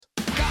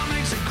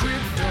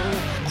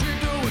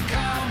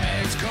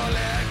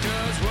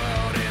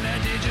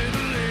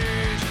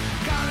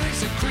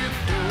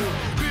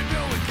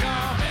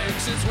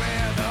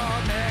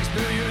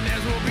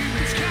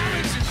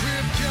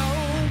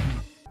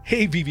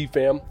Hey VV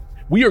fam!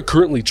 We are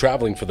currently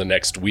traveling for the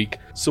next week,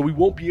 so we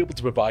won't be able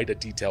to provide a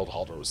detailed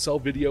Hot or Sell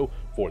video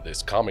for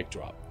this comic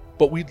drop.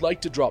 But we'd like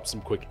to drop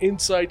some quick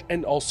insight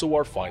and also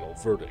our final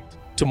verdict.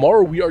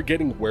 Tomorrow we are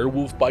getting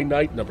Werewolf by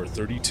Night number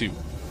 32,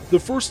 the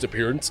first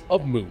appearance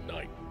of Moon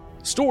Knight.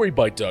 Story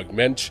by Doug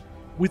Mensch,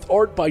 with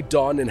art by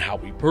Don and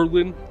Howie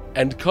Perlin,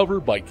 and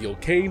cover by Gil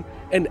Kane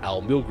and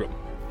Al Milgram.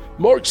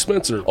 Mark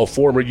Spencer, a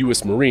former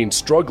US Marine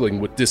struggling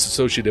with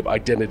dissociative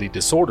identity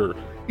disorder,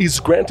 is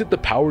granted the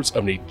powers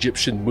of an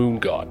Egyptian moon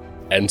god,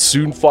 and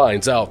soon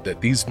finds out that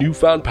these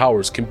newfound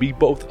powers can be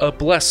both a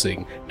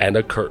blessing and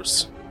a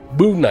curse.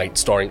 Moon Knight,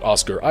 starring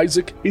Oscar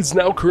Isaac, is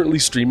now currently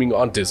streaming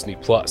on Disney+.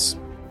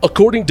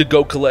 According to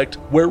Go Collect,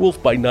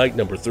 Werewolf by Night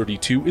number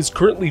 32 is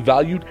currently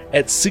valued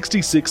at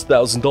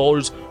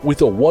 $66,000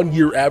 with a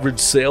one-year average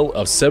sale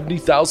of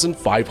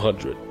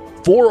 $70,500.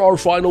 For our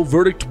final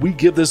verdict, we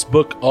give this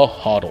book a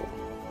HODL.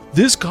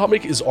 This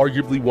comic is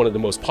arguably one of the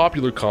most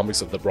popular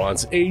comics of the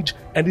Bronze Age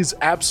and is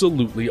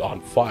absolutely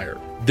on fire.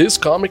 This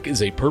comic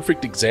is a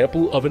perfect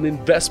example of an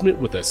investment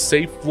with a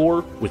safe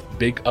floor with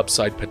big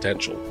upside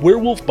potential.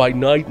 Werewolf by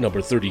Night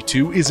number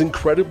 32 is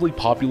incredibly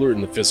popular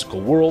in the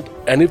physical world,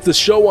 and if the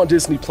show on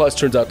Disney Plus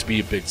turns out to be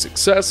a big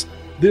success,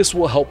 this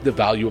will help the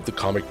value of the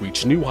comic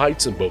reach new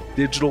heights in both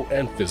digital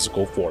and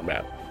physical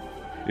format.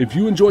 If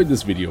you enjoyed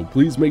this video,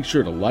 please make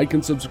sure to like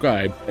and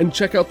subscribe, and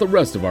check out the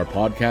rest of our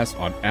podcasts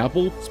on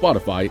Apple,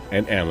 Spotify,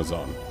 and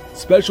Amazon.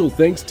 Special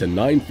thanks to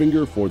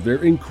Ninefinger for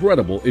their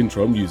incredible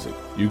intro music.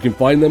 You can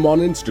find them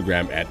on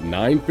Instagram at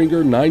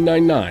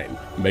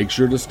Ninefinger999. Make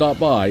sure to stop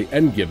by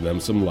and give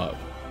them some love.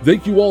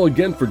 Thank you all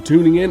again for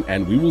tuning in,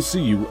 and we will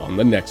see you on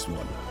the next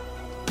one.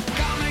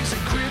 Comics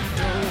and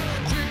crypto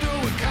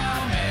and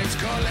comics,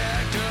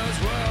 collector's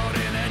world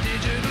in a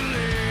digital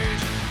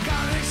age.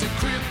 Comics and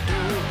crypto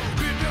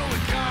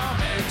and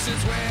comics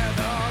is where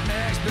the